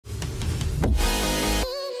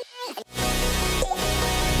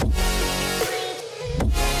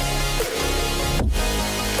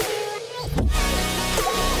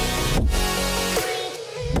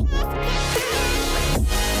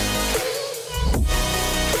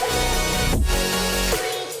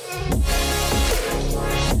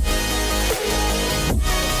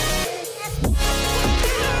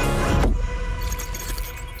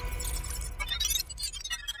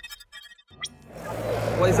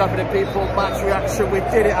happening, people? Match reaction. We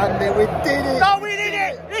did it, Andy. We did it. No, we did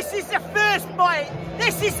it. This is the first, mate.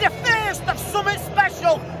 This is the first of something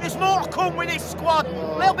special. There's more to come with this squad.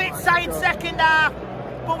 A little bit tight second half,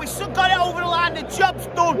 but we still got it over the line. The job's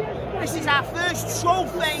done. This is our first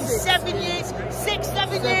trophy in 7 years. 6,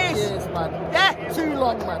 7 years. Man. Yeah. Too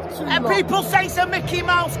long, man. Too and long. People say it's a Mickey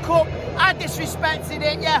Mouse Cup. I disrespected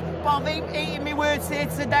it, yeah. But I've eaten my words here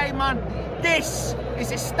today, man. This is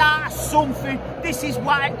the start of something. This is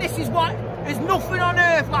what. There's nothing on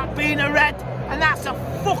earth like being a Red, and that's a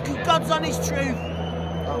fucking God's honest truth.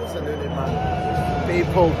 Absolutely, man.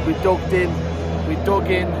 People, we dug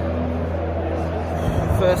in.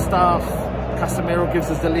 First half, Casemiro gives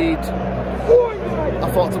us the lead. I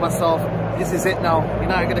thought to myself, this is it now.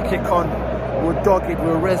 United are going to kick on. We're dogged,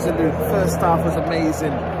 we're resolute. First half was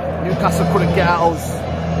amazing. Newcastle couldn't get out.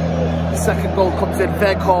 The second goal comes in,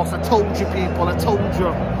 Veghorst. I told you, people, I told you.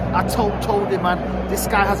 I told him, man, this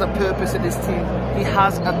guy has a purpose in his team. He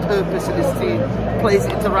has a purpose in his team. Plays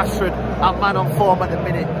it into Rashford, our man on form at the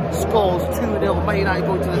minute. Scores 2-0. Man United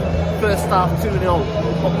go to the first half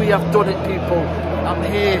 2-0. But we have done it, people. I'm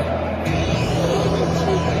here.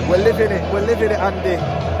 We're living it, Andy.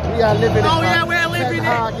 We are living it, man. Oh yeah, we're living it.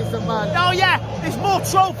 Ten Hag is the man. Oh yeah, there's more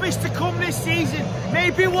trophies to come this season.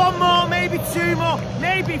 Maybe 1 more, maybe 2 more,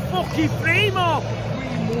 maybe fucking 3 more.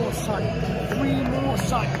 3 more, son. 3 more,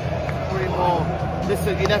 son. 3 more.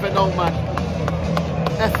 Listen, you never know, man.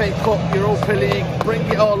 FA Cup, Europa League, bring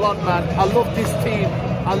it all on, man. I love this team.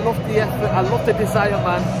 I love the effort. I love the desire,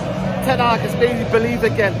 man. Ten Hag has made me believe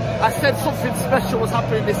again. I said something special was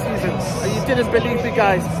happening this season, and you didn't believe me,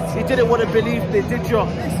 guys. You didn't want to believe me, did you?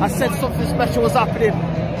 I said something special was happening.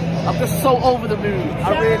 I'm just so over the moon.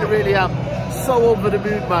 I really, really am. So over the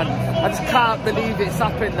moon, man. I just can't believe it's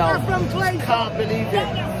happening now. Can't believe it.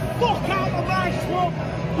 Get the fuck out of my club.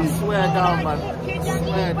 I swear down, man. I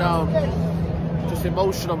swear down. Just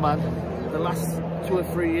emotional, man. The last 2 or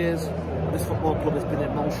 3 years, this football club has been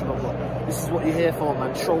emotional, but this is what you're here for,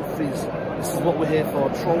 man. Trophies. This is what we're here for.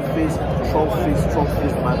 Trophies, trophies,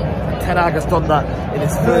 trophies, man. And Ten Hag has done that in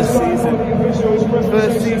his first season.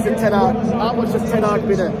 First season, Ten Hag. How much has Ten Hag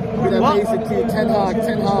been amazing to you? Ten Hag,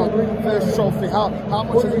 first trophy. How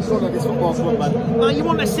much has he done at this football club, man? Well, you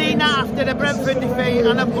wouldn't have seen that after the Brentford defeat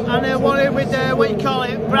and I won with what you call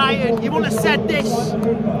it, Brighton. You wouldn't have said this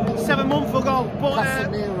 7 months ago. But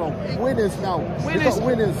Casemiro, winners now. Winners.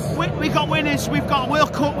 We got winners. We've got a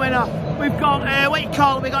World Cup winner. We've got what you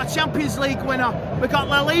call it. We got a Champions League winner. We got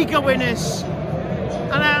La Liga winners.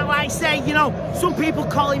 And like I say, you know, some people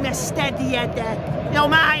call him a steady header. You know,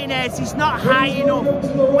 Martinez, he's not high enough.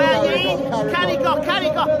 Well, can he go?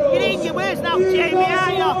 You're in your words now, Jamie,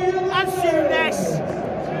 are you? And Souness.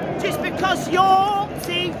 Just because your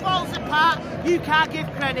team falls apart, you can't give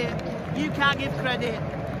credit.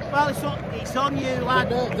 Well, it's on you,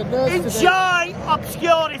 lad. Enjoy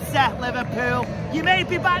obscurity, Liverpool. You may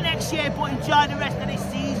be back next year, but enjoy the rest of this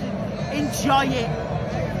season. Enjoy it.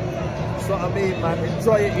 That's what I mean, man.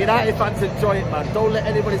 Enjoy it. United fans, enjoy it, man. Don't let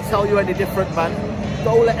anybody tell you any different, man.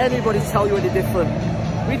 Don't let anybody tell you any different.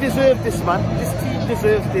 We deserve this, man. This team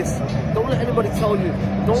deserves this. Don't let anybody tell you.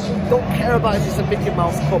 Don't care about if it's a Mickey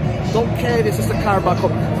Mouse Cup. Don't care if it's just a Carabao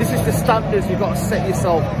Cup. This is the standards you've got to set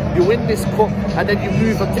yourself. You win this cup and then you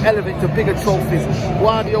move on to elevate to bigger trophies.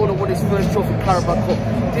 Guardiola won his first trophy, Carabao Cup.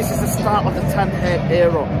 This is the start of the Ten Hag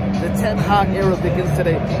era. The Ten Hag era begins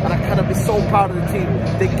today, and I cannot be so proud of the team.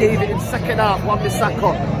 They gave it in second half.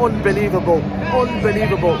 Wan-Bissaka, unbelievable.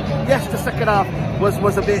 Yes, the second half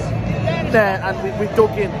was a bit there, and we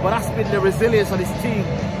dug in, but that's been the resilience of this team.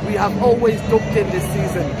 We have always dug in this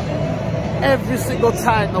season. Every single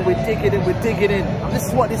time that we're digging in, and this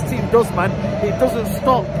is what this team does, man. It doesn't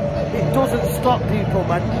stop. It doesn't stop, people,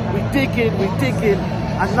 man. We dig in,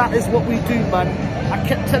 and that is what we do, man. I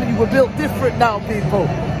kept telling you, we're built different now, people.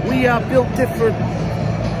 We are built different.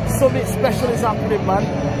 Something special is happening, man.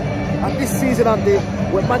 And this season, Andy,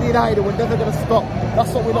 we're Man United, we're never going to stop.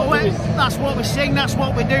 That's what we're not doing. That's what we sing, that's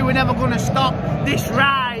what we do. We're never going to stop. This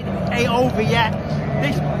ride ain't over yet.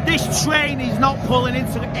 This train is not pulling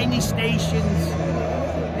into any stations.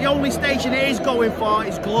 The only station it is going for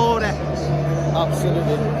is glory.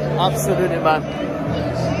 Absolutely, man.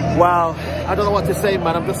 Wow, I don't know what to say,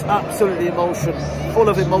 man. I'm just absolutely full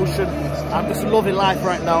of emotion. I'm just loving life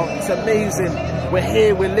right now. It's amazing. We're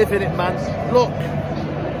here, we're living it, man. Look.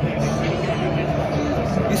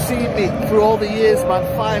 You see me through all the years, man.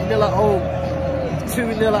 5-0 at home,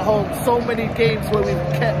 2-0 at home. So many games where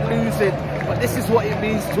we've kept losing, but this is what it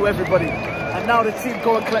means to everybody. And now the team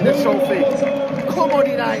go and collect the trophy. Come on,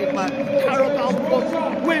 United, man. Carabao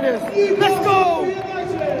Cup winners.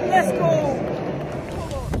 Let's go.